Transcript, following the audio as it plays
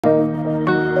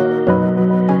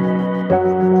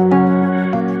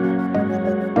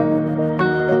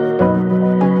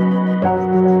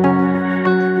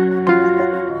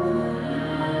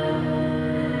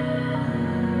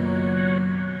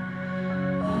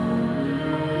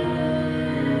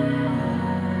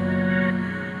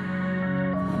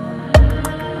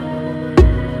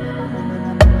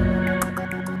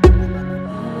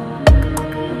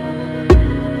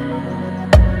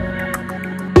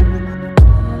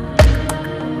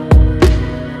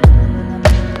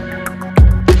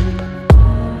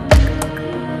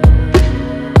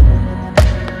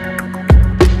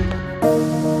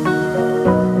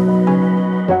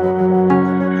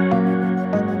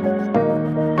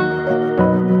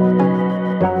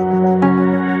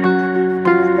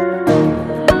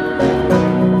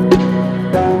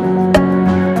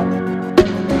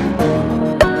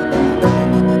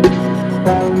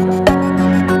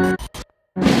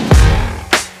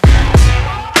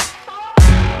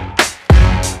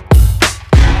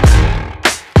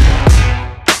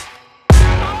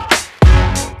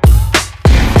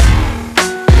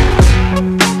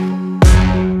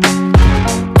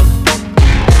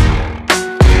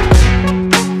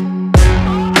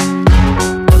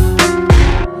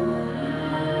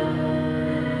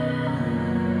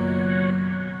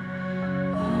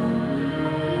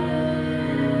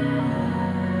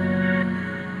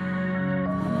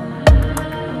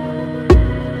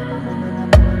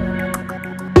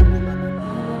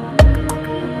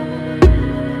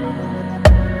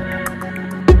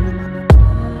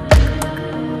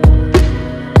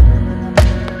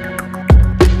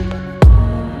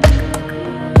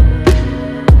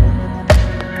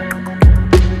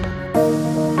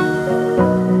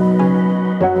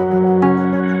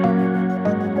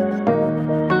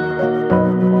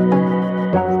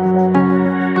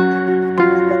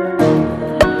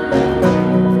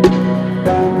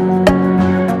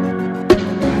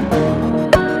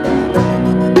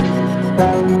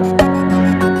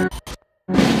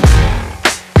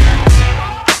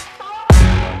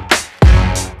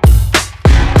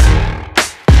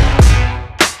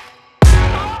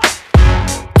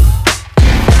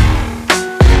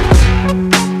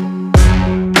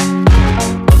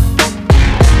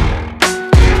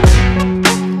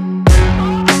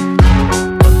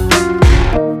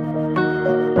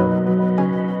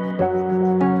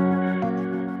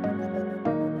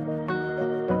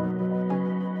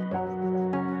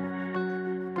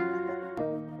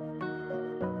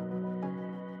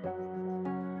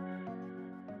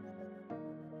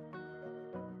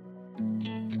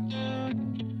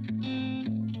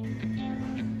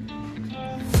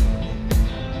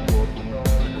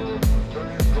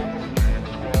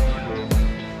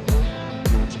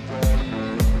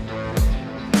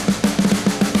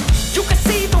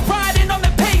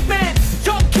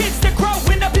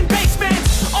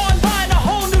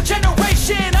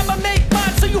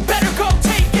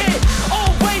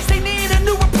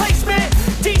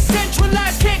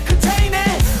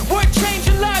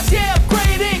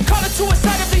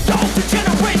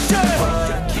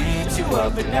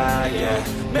up at night,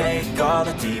 yeah. Make all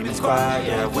the demons quiet,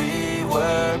 yeah. We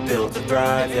were built to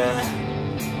thrive, yeah.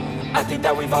 I think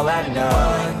that we've all had enough.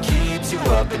 What keeps you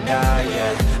up at night,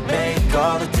 yeah. Make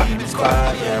all the demons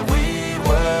quiet, yeah. We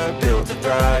were built to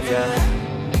thrive, yeah.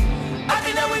 I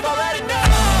think that we've all had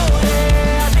enough.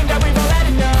 Yeah, I think that we've all had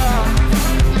enough.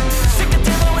 Sick of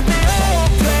dealing with the old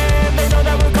plan. They know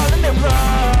that we're calling it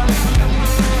wrong.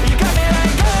 You got me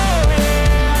like, oh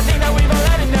yeah, I think that we've all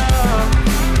had enough.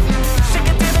 Sick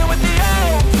of dealing with the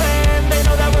old plan. They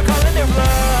know that we're calling it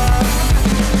wrong.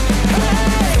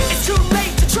 Hey, it's too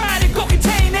late to try to go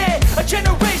contain it. A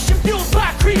generation fueled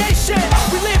by creation.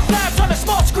 We live lives on a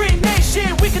small screen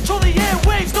nation. We control the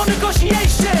airwaves, no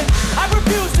negotiation. I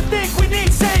refuse to think we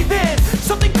need saving.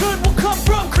 Something good will come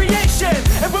from creation.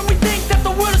 And when we think that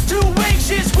the world is too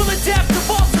anxious, we'll adapt,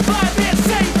 evolve, survive, and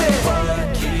save it.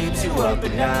 What keeps you up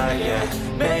at night, yeah.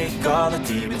 Make all the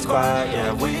demons quiet,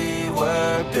 yeah. We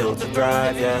were built to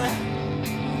thrive, yeah.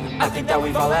 I think that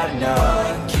we've all had enough.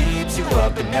 What keeps you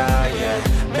up at night, yeah.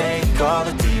 Make all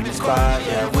the demons quiet,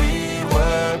 yeah. We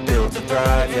were built to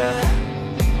thrive, yeah.